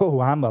 or whoa,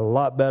 I'm a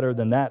lot better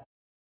than that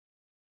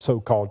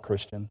so-called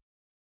Christian.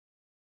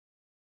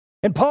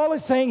 And Paul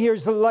is saying here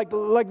is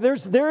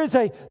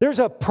there's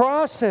a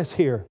process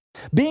here.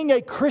 Being a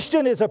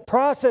Christian is a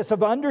process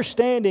of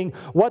understanding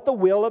what the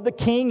will of the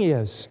King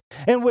is.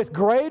 And with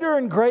greater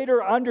and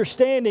greater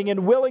understanding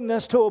and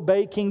willingness to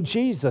obey King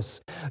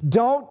Jesus.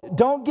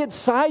 Don't get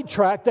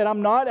sidetracked that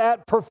I'm not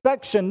at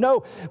perfection.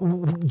 No,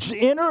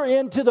 enter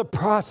into the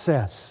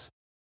process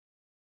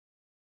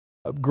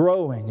of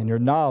growing in your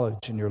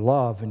knowledge and your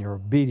love and your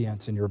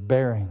obedience and your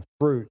bearing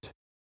fruit.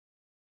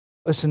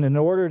 Listen, in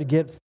order to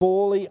get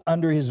fully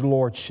under His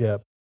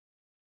lordship,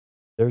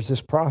 there's this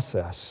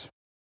process.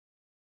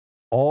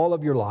 All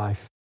of your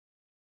life,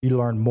 you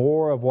learn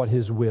more of what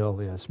His will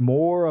is,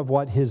 more of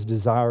what His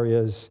desire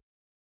is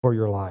for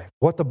your life.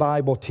 What the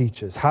Bible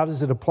teaches. How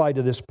does it apply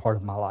to this part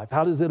of my life?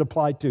 How does it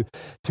apply to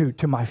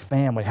my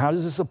family? How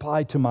does this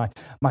apply to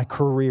my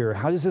career?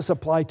 How does this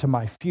apply to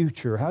my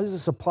future? How does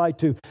this apply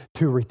to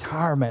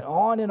retirement?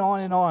 On and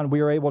on and on, we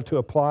are able to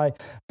apply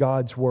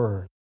God's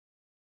Word.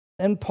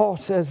 And Paul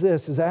says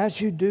this, is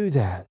as you do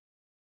that,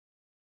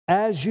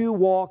 as you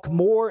walk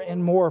more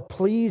and more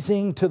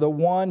pleasing to the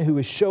one who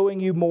is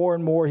showing you more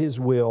and more His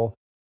will,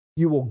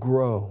 you will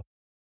grow.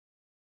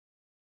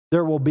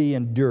 There will be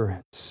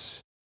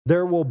endurance.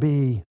 There will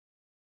be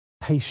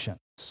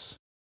patience.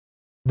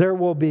 There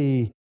will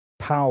be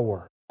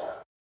power.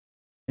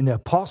 And the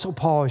Apostle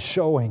Paul is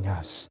showing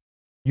us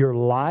your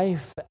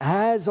life,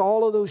 as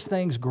all of those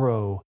things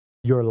grow,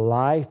 your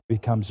life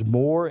becomes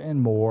more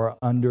and more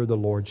under the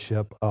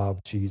lordship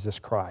of Jesus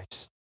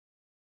Christ.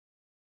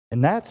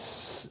 And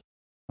let's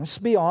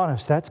be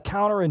honest, that's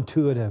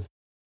counterintuitive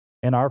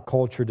in our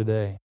culture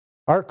today.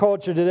 Our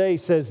culture today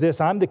says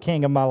this, I'm the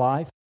king of my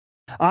life.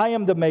 I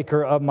am the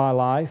maker of my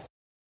life.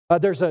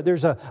 There's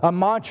a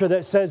mantra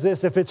that says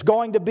this, if it's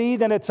going to be,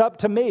 then it's up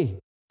to me.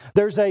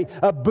 There's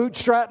a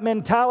bootstrap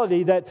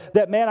mentality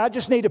that man, I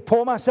just need to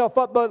pull myself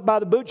up by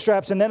the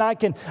bootstraps and then I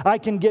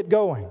can get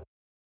going.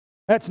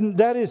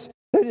 That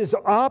is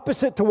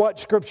opposite to what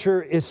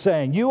Scripture is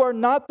saying. You are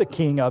not the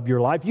king of your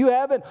life. You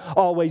haven't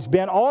always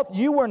been.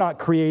 You were not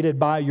created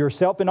by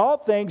yourself. In all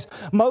things,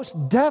 most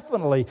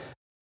definitely,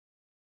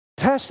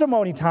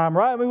 testimony time,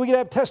 right? I mean, we could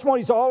have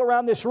testimonies all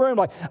around this room.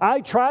 Like,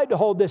 I tried to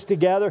hold this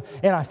together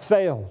and I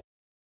failed.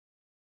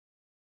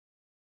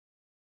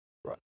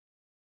 Right.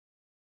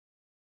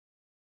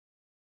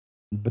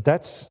 But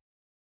that's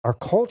our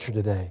culture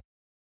today.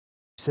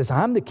 It says,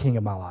 I'm the king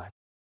of my life.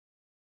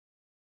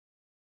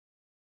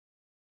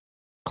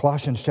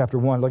 Colossians chapter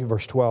 1, look at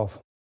verse 12.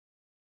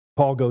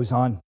 Paul goes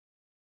on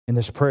in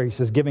this prayer. He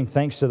says, giving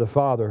thanks to the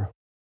Father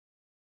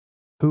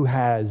who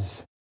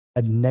has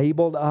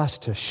enabled us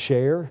to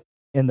share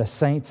in the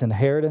saints'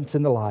 inheritance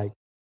and the like.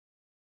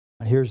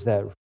 And here's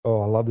that.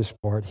 Oh, I love this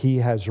part. He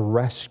has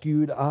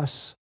rescued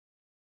us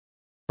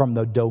from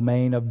the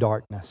domain of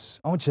darkness.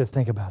 I want you to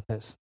think about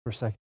this for a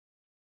second.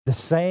 The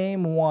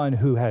same one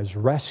who has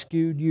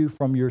rescued you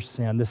from your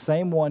sin, the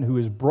same one who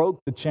has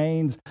broke the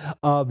chains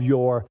of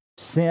your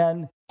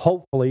sin,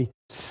 hopefully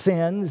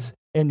sins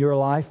in your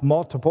life,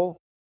 multiple,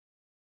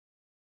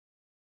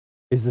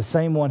 is the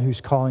same one who's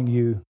calling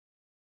you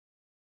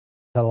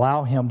to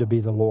allow Him to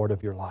be the Lord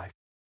of your life.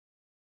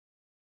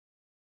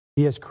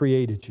 He has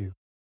created you.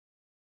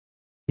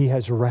 He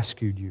has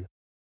rescued you.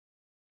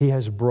 He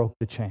has broke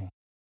the chain.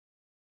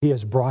 He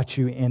has brought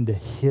you into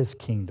His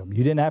kingdom.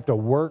 You didn't have to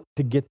work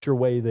to get your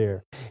way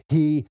there.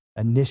 He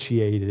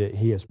initiated it.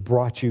 He has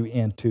brought you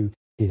into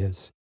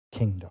His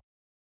kingdom.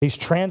 He's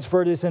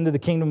transferred us into the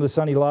kingdom of the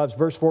Son He loves.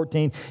 Verse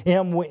 14,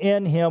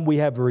 in Him we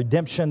have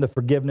redemption, the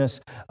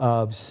forgiveness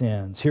of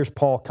sins. Here's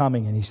Paul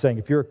coming, and he's saying,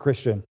 if you're a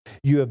Christian,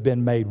 you have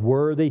been made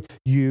worthy.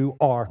 You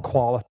are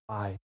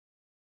qualified.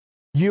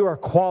 You are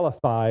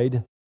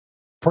qualified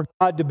for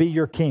God to be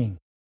your king.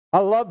 I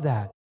love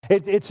that.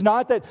 It's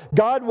not that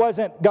God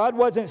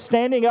wasn't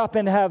standing up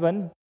in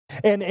heaven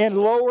and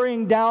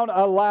lowering down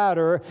a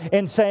ladder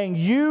and saying,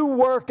 you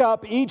work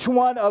up each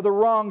one of the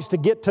rungs to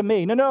get to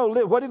me. No.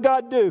 What did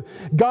God do?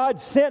 God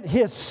sent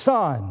His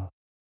Son,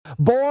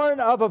 born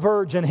of a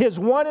virgin, His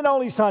one and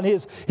only Son,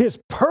 His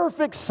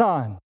perfect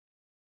Son,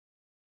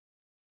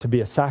 to be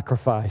a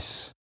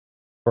sacrifice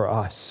for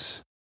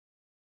us.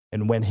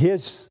 And when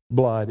His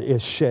blood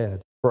is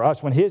shed for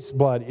us, when His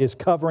blood is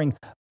covering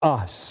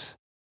us,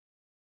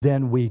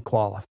 then we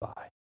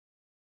qualify.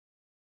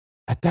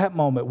 At that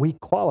moment, we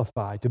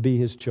qualify to be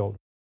His children.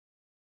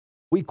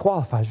 We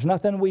qualify. There's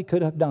nothing we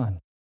could have done.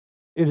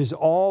 It is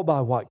all by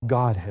what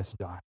God has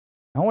done.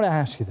 I want to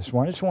ask you this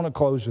morning. I just want to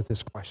close with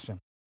this question.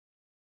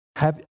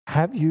 Have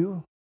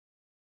you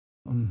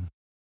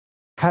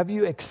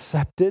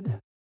accepted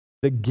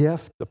the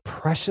gift, the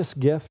precious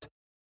gift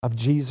of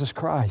Jesus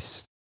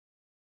Christ?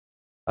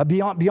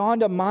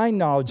 Beyond my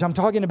knowledge, I'm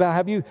talking about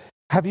have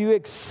you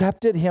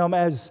accepted Him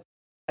as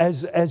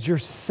your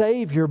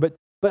Savior, but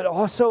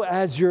also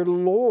as your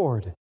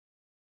Lord,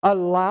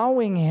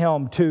 allowing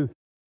Him to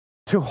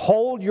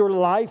hold your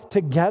life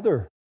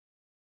together.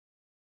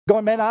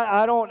 Going, man,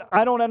 I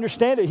don't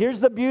understand it. Here's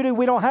the beauty: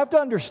 we don't have to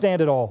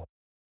understand it all.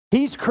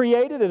 He's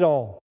created it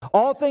all.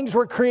 All things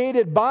were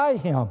created by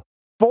Him,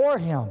 for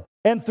Him,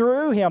 and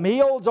through Him. He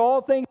holds all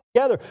things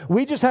together.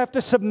 We just have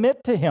to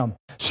submit to Him,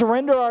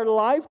 surrender our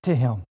life to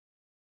Him.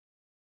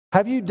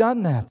 Have you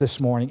done that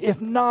this morning?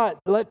 If not,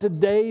 let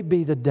today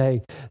be the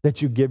day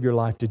that you give your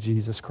life to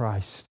Jesus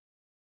Christ.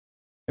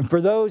 And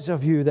for those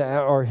of you that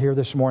are here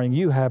this morning,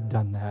 you have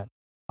done that.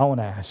 I want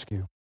to ask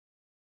you,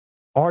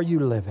 are you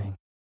living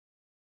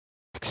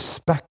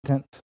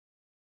expectant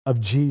of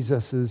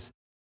Jesus'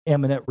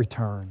 imminent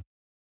return?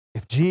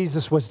 If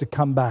Jesus was to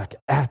come back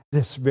at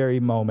this very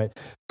moment,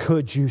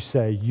 could you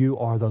say, you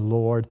are the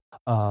Lord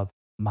of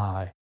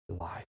my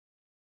life?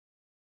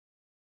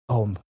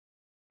 Oh,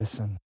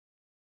 listen.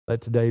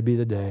 Let today be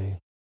the day.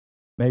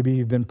 Maybe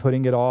you've been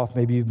putting it off.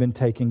 Maybe you've been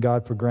taking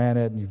God for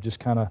granted, and you've just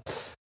kind of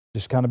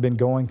been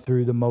going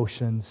through the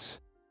motions.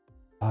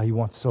 He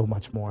wants so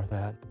much more of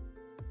that.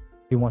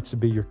 He wants to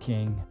be your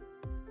king.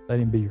 Let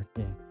Him be your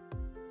king.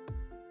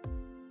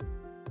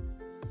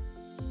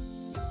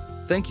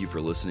 Thank you for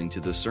listening to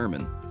this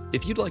sermon.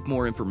 If you'd like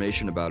more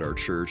information about our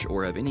church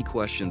or have any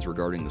questions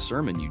regarding the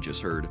sermon you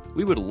just heard,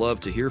 we would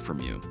love to hear from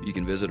you. You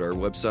can visit our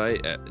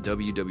website at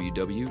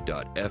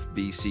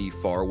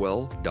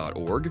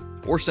www.fbcfarwell.org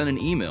or send an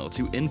email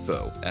to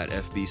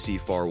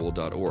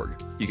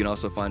info@fbcfarwell.org. You can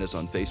also find us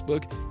on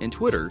Facebook and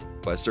Twitter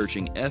by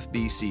searching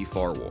FBC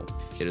Farwell.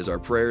 It is our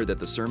prayer that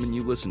the sermon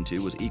you listened to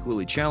was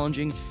equally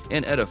challenging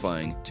and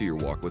edifying to your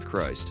walk with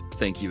Christ.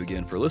 Thank you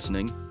again for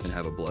listening, and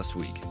have a blessed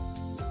week.